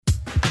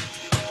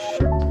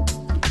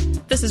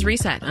This is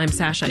Reset. I'm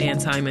Sasha Ann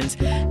Simons.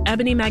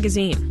 Ebony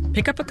magazine.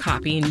 Pick up a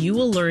copy and you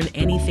will learn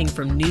anything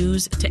from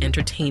news to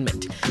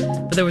entertainment.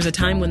 But there was a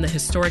time when the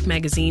historic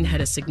magazine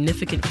had a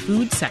significant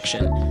food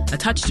section, a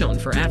touchstone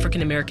for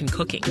African American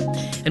cooking.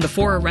 And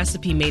before a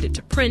recipe made it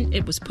to print,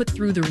 it was put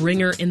through the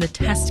ringer in the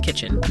test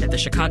kitchen at the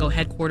Chicago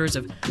headquarters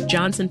of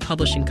Johnson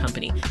Publishing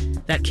Company.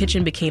 That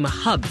kitchen became a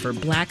hub for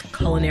Black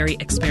culinary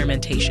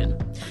experimentation.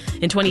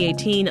 In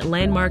 2018,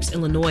 Landmarks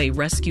Illinois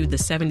rescued the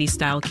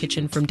 70s-style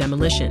kitchen from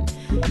demolition.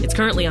 It's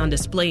currently on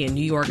display in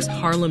New York's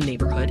Harlem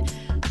neighborhood,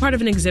 part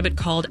of an exhibit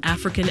called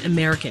African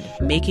American,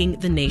 Making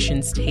the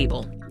Nation's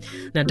Table.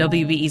 Now,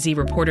 WBEZ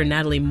reporter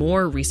Natalie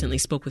Moore recently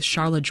spoke with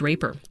Charla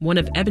Draper, one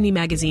of Ebony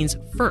magazine's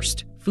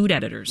first food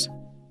editors.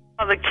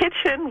 The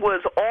kitchen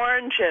was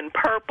orange and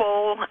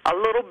purple, a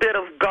little bit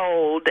of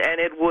gold, and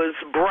it was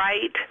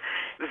bright,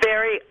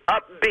 very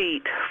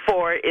upbeat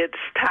for its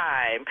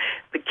time.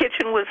 The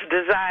kitchen was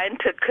designed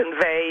to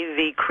convey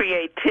the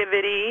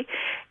creativity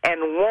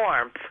and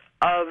warmth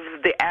of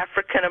the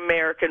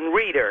African-American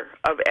reader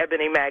of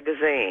Ebony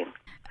magazine.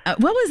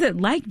 What was it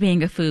like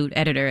being a food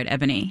editor at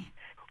Ebony?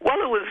 Well,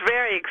 it was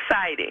very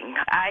exciting.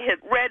 I had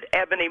read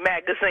Ebony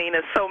magazine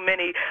as so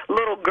many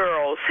little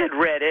girls had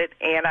read it,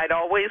 and I'd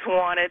always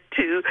wanted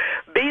to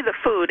be the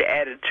food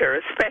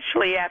editor,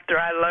 especially after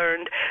I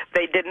learned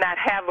they did not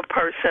have a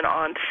person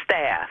on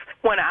staff.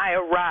 When I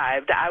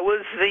arrived, I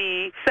was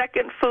the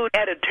second food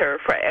editor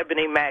for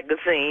Ebony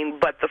magazine,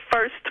 but the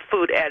first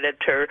food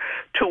editor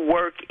to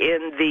work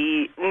in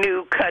the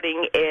new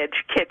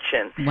cutting-edge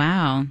kitchen.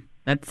 Wow,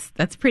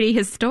 that's pretty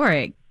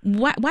historic.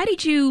 Why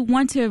did you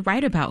want to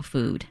write about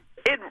food?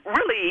 It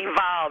really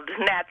evolved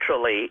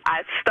naturally.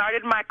 I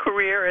started my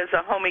career as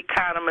a home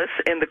economist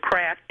in the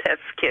craft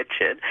test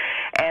kitchen,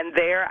 and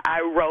there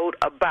I wrote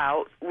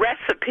about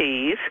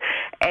recipes,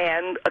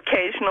 and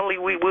occasionally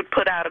we would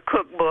put out a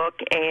cookbook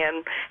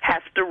and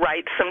have to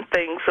write some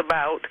things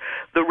about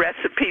the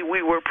recipe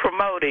we were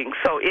promoting.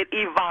 So it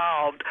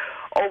evolved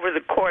over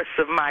the course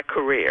of my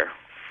career.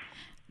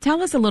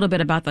 Tell us a little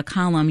bit about the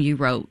column you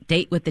wrote,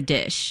 Date with the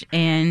Dish,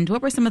 and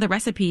what were some of the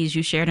recipes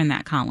you shared in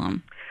that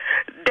column?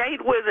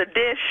 Date with a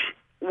Dish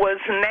was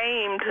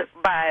named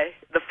by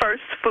the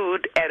first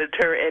food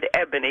editor at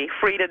Ebony,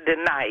 Frida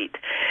DeKnight,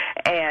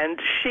 and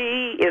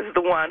she is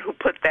the one who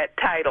put that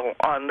title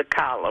on the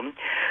column.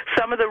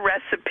 Some of the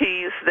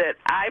recipes that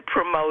I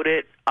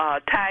promoted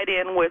tied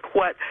in with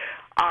what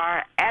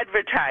our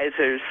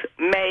advertisers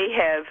may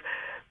have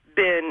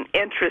been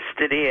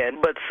interested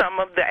in, but some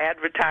of the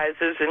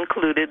advertisers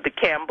included the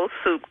Campbell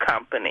Soup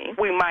Company.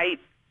 We might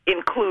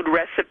include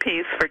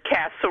recipes for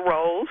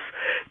casseroles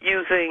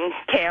using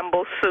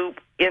Campbell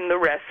soup in the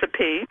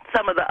recipe.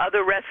 Some of the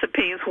other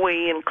recipes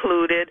we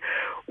included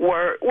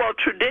were,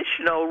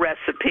 traditional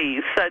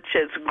recipes such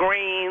as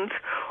greens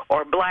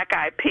or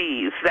black-eyed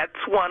peas. That's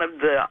one of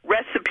the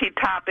recipe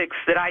topics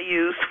that I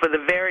used for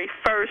the very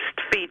first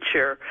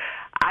feature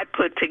I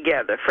put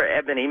together for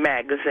Ebony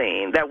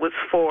magazine. That was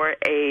for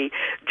a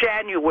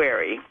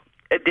January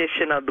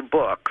edition of the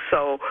book.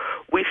 So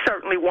we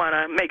certainly want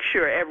to make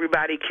sure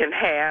everybody can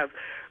have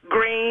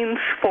greens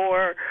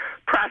for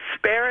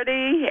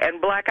prosperity and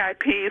black-eyed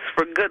peas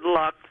for good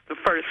luck the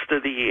first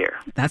of the year.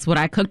 That's what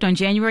I cooked on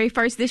January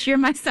 1st this year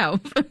myself.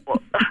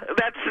 Well,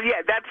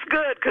 that's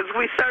good, because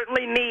we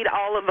certainly need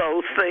all of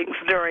those things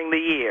during the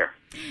year.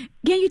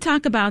 Can you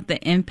talk about the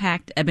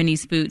impact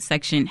Ebony's food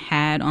section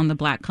had on the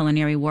Black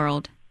culinary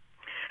world?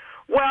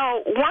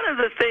 Well, one of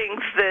the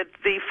things that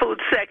the food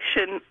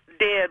section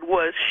did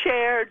was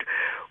shared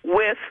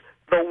with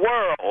the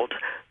world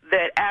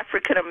that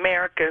African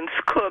Americans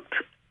cooked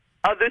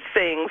other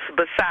things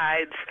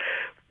besides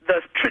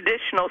the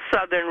traditional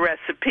Southern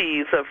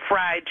recipes of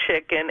fried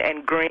chicken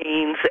and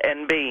greens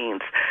and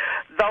beans.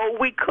 Though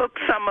we cooked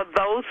some of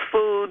those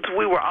foods,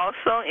 we were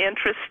also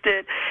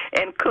interested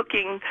in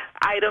cooking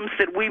items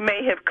that we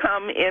may have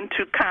come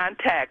into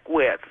contact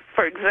with.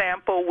 For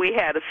example, we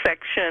had a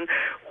section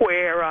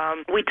where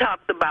we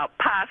talked about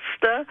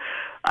pasta,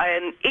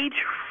 and each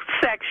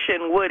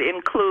section would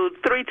include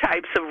 3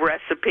 types of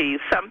recipes,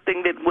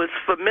 something that was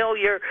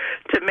familiar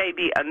to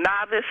maybe a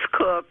novice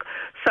cook,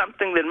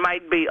 something that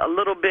might be a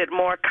little bit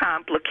more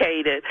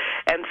complicated,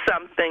 and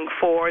something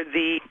for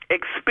the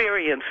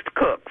experienced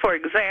cook. For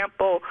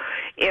example,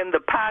 in the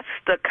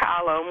pasta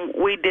column,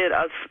 we did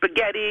a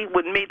spaghetti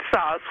with meat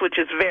sauce, which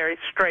is very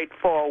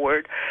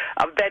straightforward,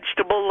 a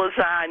vegetable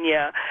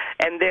lasagna,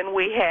 and then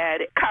we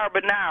had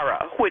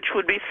carbonara, which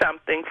would be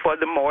something for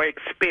the more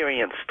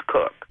experienced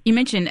cook. You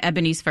mentioned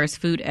Ebony's first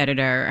food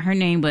editor. Her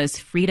name was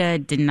Frida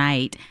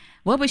DeKnight.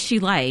 What was she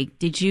like?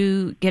 Did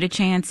you get a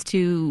chance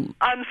to...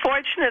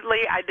 Unfortunately,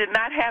 I did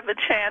not have a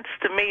chance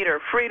to meet her.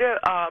 Frida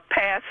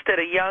passed at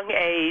a young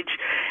age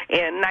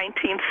in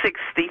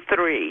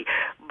 1963,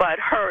 but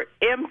her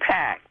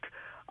impact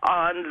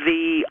on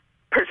the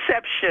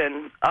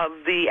perception of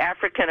the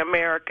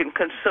African-American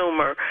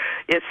consumer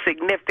is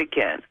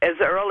significant. As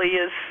early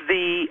as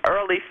the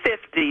early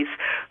 50s,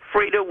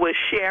 Frida was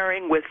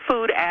sharing with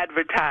food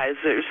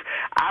advertisers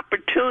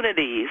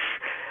opportunities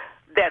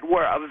that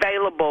were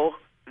available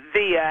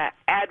via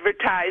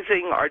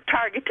advertising or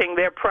targeting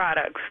their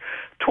products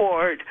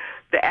toward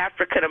the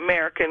African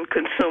American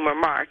consumer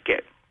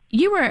market.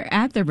 You were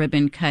at the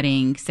ribbon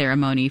cutting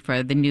ceremony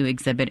for the new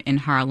exhibit in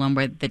Harlem,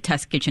 where the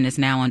test kitchen is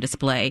now on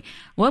display.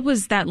 What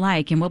was that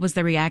like, and what was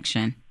the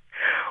reaction?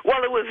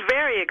 Well, it was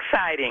very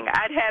exciting.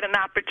 I'd had an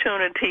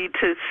opportunity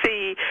to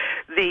see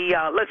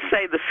let's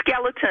say, the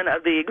skeleton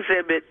of the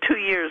exhibit 2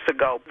 years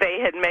ago. They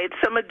had made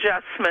some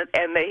adjustment,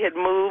 and they had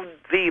moved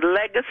the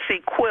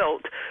legacy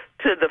quilt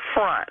to the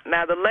front.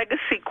 Now, the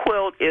legacy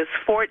quilt is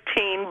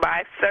 14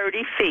 by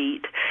 30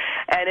 feet,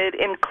 and it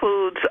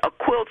includes a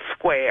quilt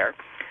square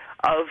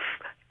of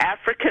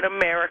African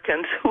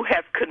Americans who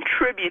have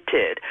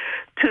contributed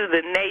to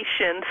the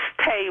nation's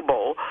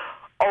table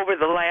over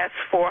the last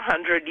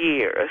 400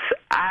 years.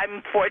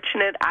 I'm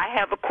fortunate I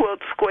have a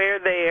quilt square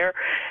there,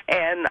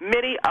 and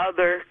many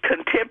other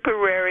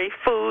contemporary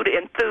food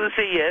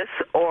enthusiasts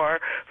or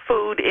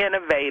food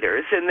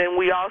innovators. And then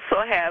we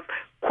also have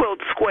quilt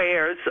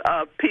squares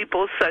of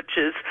people such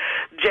as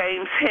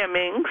James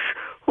Hemings,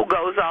 who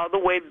goes all the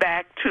way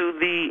back to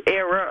the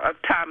era of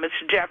Thomas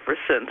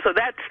Jefferson. So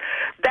that's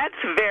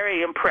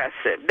very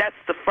impressive. That's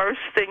the first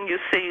thing you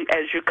see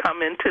as you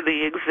come into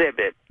the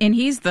exhibit. And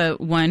he's the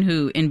one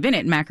who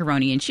invented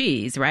macaroni and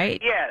cheese,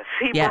 right? Yes,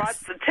 he brought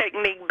the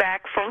technique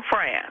back from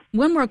France.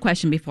 One more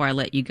question before I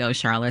let you go,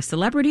 Charla.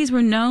 Celebrities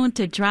were known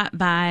to drop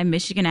by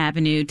Michigan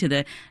Avenue to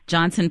the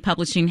Johnson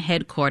Publishing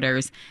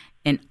headquarters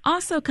and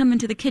also come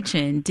into the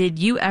kitchen. Did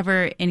you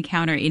ever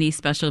encounter any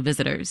special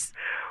visitors?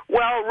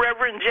 Well,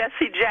 Reverend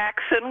Jesse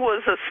Jackson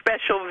was a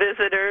special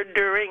visitor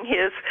during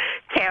his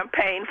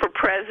campaign for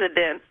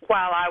president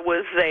while I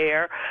was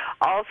there.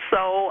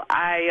 Also,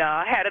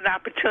 I had an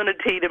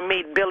opportunity to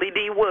meet Billy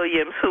D.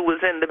 Williams, who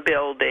was in the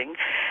building.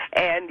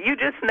 And you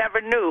just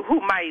never knew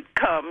who might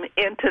come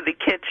into the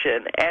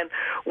kitchen. And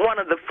one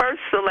of the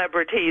first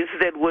celebrities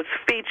that was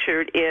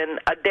featured in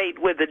A Date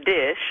with a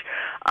Dish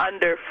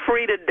under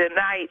Frida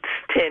DeKnight's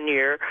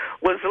tenure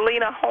was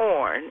Lena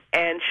Horne,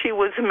 and she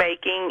was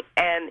making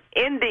an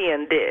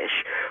Indian dish,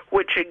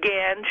 which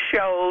again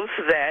shows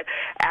that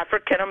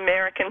African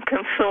American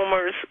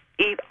consumers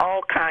eat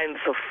all kinds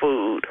of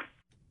food.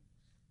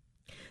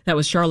 That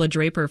was Charla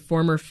Draper,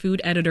 former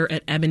food editor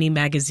at Ebony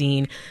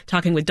magazine,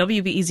 talking with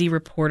WBEZ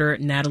reporter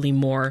Natalie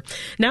Moore.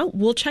 Now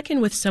we'll check in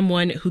with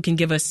someone who can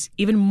give us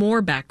even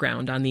more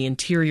background on the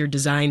interior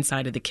design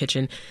side of the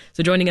kitchen.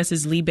 So joining us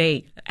is Lee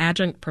Bay,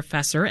 adjunct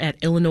professor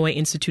at Illinois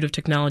Institute of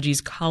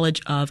Technology's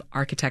College of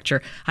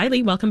Architecture. Hi,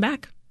 Lee. Welcome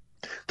back.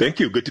 Thank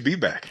you. Good to be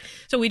back.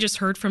 So we just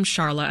heard from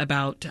Charla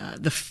about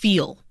the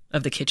feel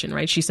of the kitchen,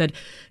 right? She said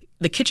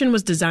the kitchen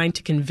was designed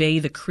to convey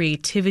the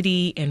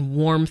creativity and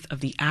warmth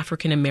of the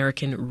African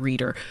American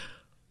reader.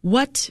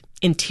 What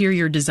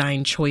interior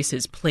design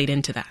choices played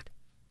into that?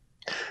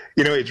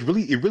 You know, it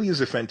really is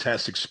a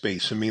fantastic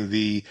space. I mean,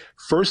 the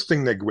first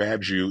thing that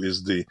grabs you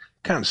is the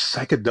kind of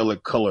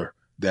psychedelic color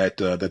that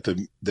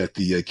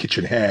the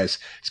kitchen has.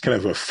 It's kind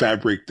of a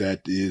fabric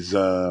that is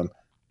a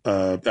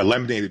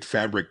laminated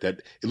fabric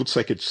that it looks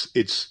like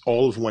it's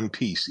all of one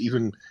piece.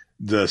 Even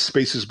the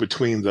spaces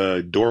between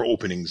the door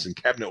openings and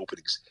cabinet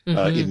openings,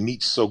 it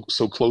meets so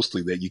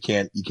closely that you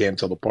can't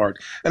tell apart.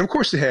 And of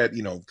course, it had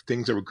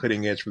things that were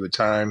cutting edge for the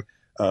time.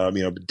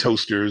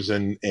 Toasters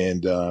and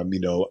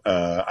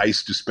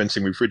ice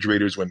dispensing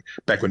refrigerators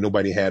back when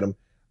nobody had them.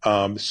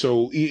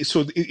 So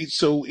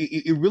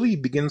it really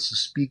begins to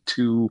speak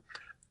to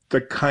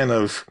the kind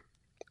of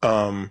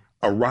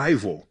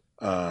arrival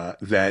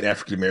that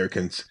African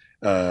Americans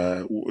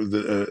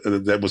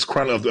that was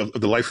of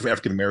the life of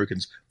African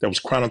Americans that was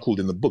chronicled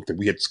in the book, that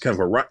we had kind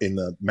of in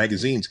the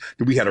magazines,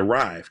 that we had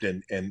arrived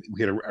and we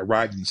had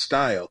arrived in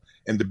style,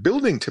 and the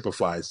building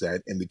typifies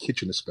that, and the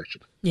kitchen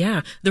especially.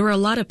 Yeah, there were a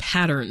lot of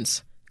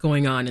patterns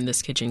going on in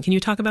this kitchen. Can you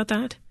talk about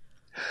that?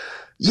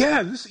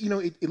 Yeah, this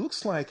it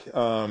looks like it's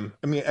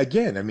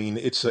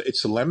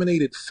a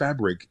laminated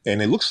fabric,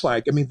 and it looks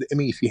like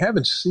if you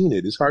haven't seen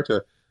it, it's hard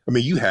to.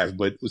 You have,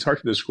 but it's hard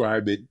to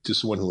describe it to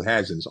someone who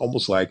hasn't. It's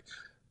almost like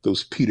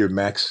those Peter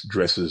Max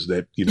dresses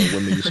that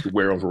women used to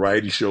wear on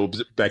variety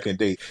shows back in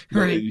the day.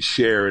 Right. You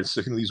share and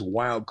stuff, these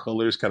wild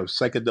colors, kind of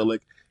psychedelic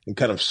and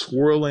kind of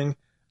swirling,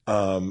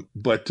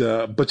 but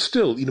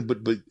still, but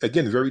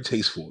again, very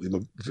tasteful.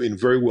 And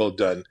very well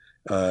done,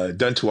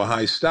 done to a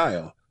high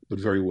style, but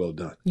very well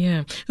done.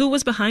 Yeah. Who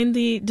was behind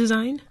the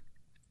design?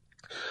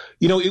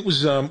 It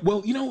was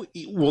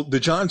the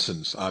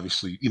Johnsons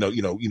obviously,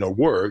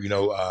 were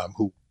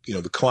who.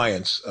 The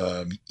clients,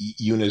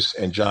 Eunice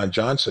and John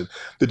Johnson.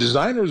 The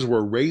designers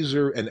were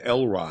Razor and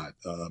Elrod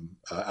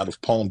out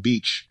of Palm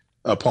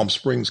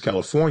Springs,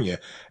 California.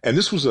 And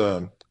this was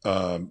a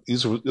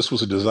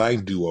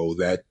design duo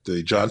that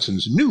the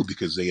Johnsons knew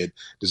because they had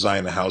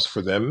designed a house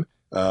for them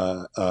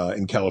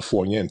in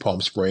California, in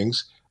Palm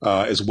Springs,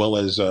 as well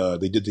as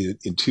they did the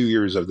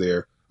interiors of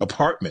their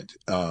apartment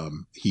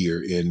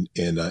here in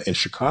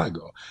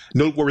Chicago.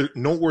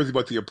 Noteworthy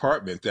about the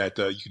apartment that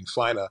you can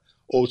find a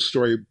old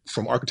story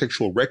from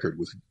Architectural Record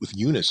with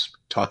Eunice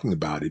talking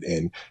about it,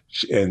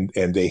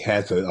 and they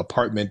had the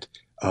apartment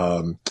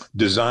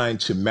designed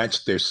to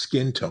match their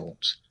skin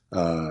tones.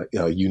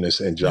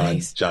 Eunice and John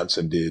Nice.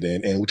 Johnson did,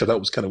 and which I thought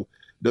was kind of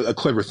a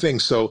clever thing.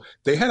 So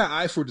they had an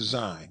eye for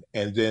design,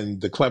 and then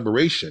the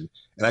collaboration.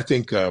 And I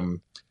think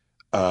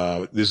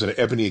there's an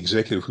Ebony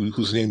executive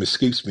whose name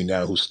escapes me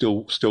now, who's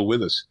still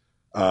with us,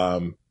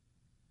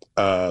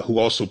 who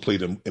also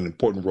played an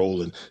important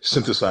role in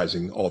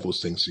synthesizing all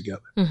those things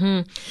together.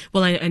 Mm-hmm.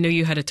 Well, I know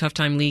you had a tough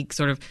time, Lee,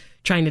 sort of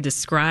trying to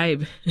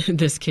describe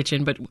this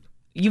kitchen, but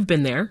you've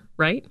been there,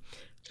 right?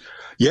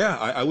 Yeah,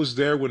 I was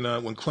there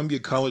when Columbia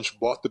College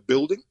bought the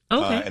building,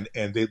 Okay.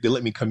 and they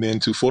let me come in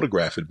to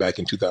photograph it back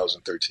in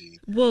 2013.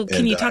 Well,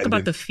 can you talk and about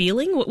then- the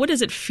feeling? What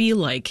does it feel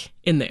like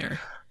in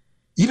there?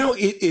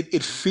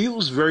 It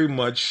feels very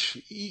much,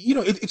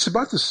 it's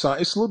about the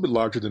size. It's a little bit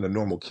larger than a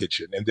normal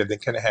kitchen, and then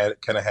it kind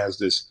of has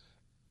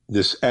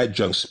this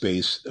adjunct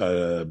space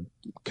kind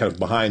of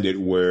behind it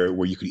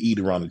where you could eat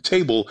around the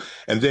table,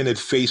 and then it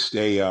faced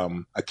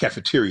a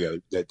cafeteria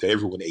that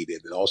everyone ate in.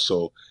 It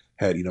also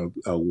had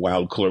a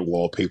wild colored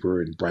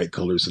wallpaper and bright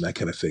colors and that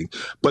kind of thing.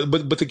 But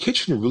the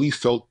kitchen really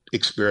felt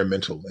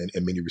experimental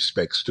in many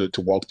respects to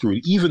walk through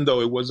it, even though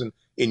it wasn't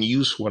in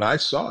use when I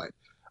saw it.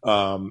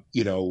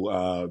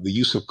 The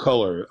use of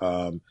color,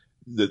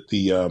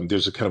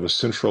 there's a kind of a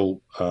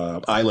central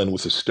island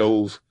with a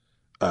stove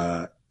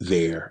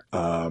there.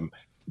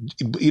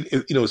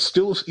 It's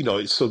still,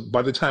 so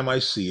by the time I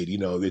see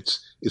it,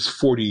 it's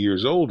 40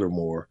 years old or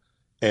more,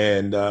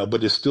 and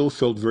but it still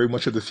felt very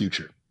much of the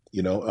future.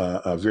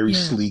 Very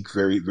sleek,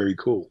 very, very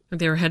cool.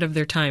 They were ahead of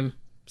their time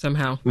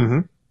somehow.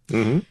 Mm-hmm.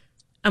 Mm-hmm.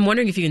 I'm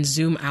wondering if you can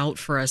zoom out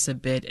for us a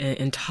bit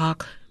and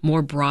talk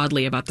more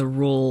broadly about the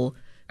role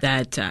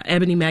that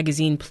Ebony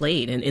magazine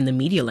played in the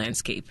media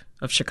landscape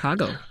of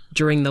Chicago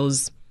during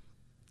those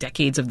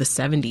decades of the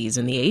 70s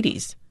and the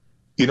 80s.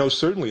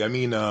 Certainly. I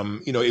mean,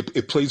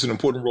 it plays an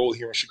important role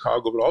here in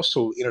Chicago, but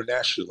also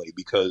internationally,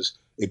 because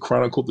it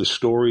chronicled the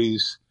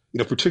stories,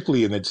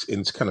 particularly in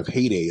its kind of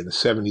heyday in the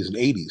 70s and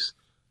 80s,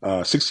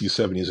 60s,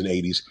 70s, and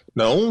 80s.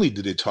 Not only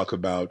did it talk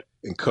about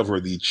and cover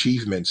the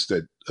achievements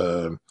that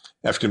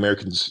African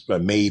Americans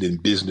made in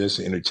business,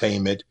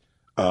 entertainment,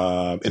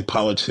 in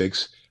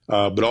politics,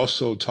 but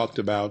also talked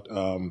about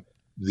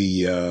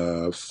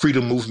the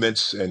freedom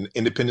movements and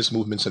independence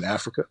movements in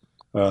Africa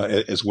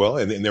as well.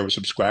 And there were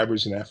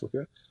subscribers in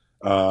Africa.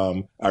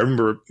 I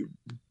remember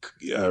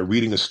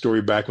reading a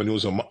story back when it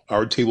was on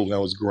our table when I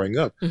was growing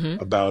up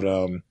about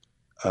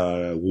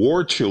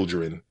war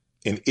children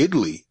in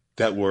Italy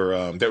that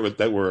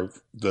were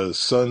the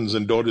sons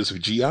and daughters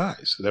of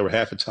GIs that were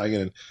half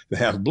Italian and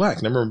half black.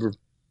 And I remember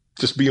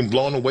just being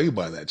blown away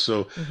by that.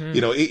 So,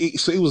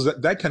 so it was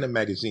that kind of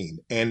magazine.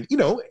 And,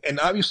 and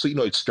obviously,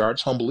 it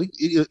starts humbly.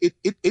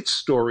 Its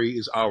story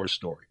is our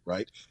story,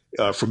 right?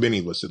 For many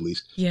of us, at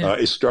least. Yeah.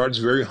 It starts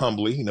very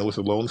humbly, with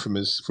a loan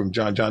from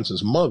John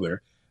Johnson's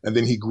mother. And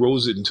then he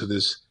grows it into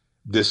this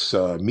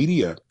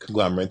media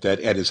conglomerate that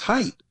at its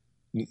height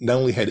not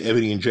only had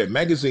Ebony and Jet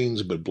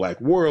magazines, but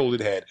Black World. It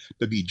had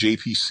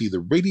WJPC, the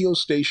radio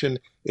station.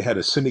 It had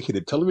a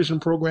syndicated television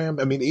program.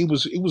 I mean, it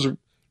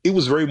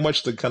was very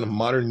much the kind of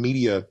modern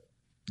media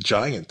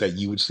giant that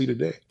you would see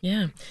today.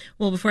 Yeah.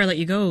 Well, before I let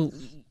you go,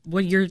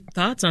 what are your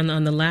thoughts on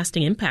the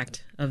lasting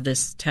impact of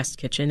this test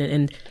kitchen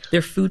and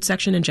their food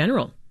section in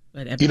general?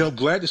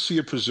 Glad to see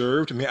it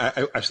preserved. I mean,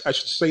 I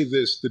should say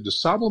this: the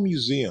DeSable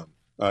Museum,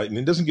 and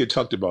it doesn't get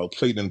talked about,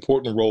 played an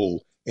important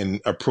role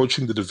in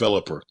approaching the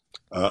developer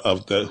who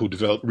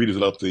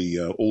redeveloped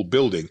the old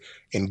building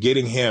and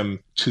getting him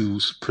to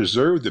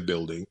preserve the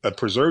building,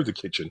 preserve the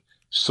kitchen,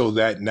 so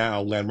that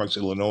now Landmarks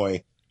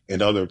Illinois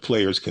and other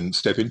players can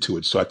step into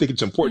it. So I think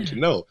it's important to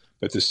know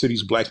that the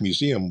city's Black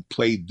Museum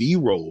played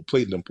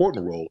an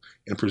important role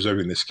in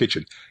preserving this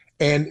kitchen.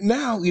 And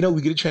now, we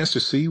get a chance to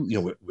see,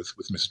 with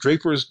Ms.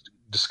 Draper's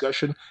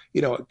discussion,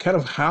 kind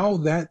of how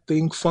that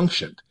thing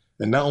functioned.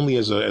 And not only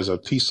as a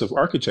piece of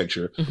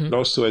architecture, but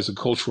also as a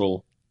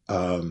cultural,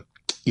 as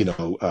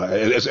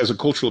a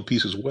cultural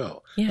piece as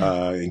well,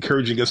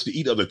 encouraging us to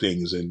eat other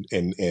things.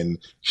 And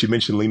she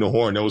mentioned Lena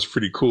Horne. That was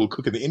pretty cool,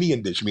 cooking the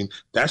Indian dish. I mean,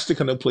 that's the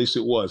kind of place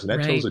it was. And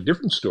that tells a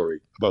different story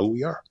about who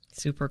we are.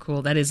 Super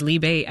cool. That is Lee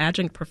Bay,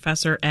 adjunct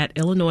professor at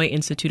Illinois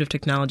Institute of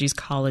Technology's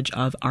College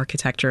of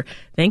Architecture.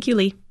 Thank you,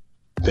 Lee.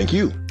 Thank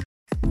you.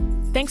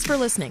 Thanks for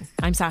listening.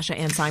 I'm Sasha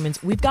Ann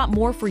Simons. We've got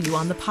more for you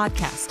on the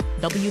podcast,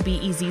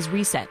 WBEZ's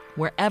Reset,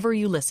 wherever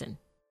you listen.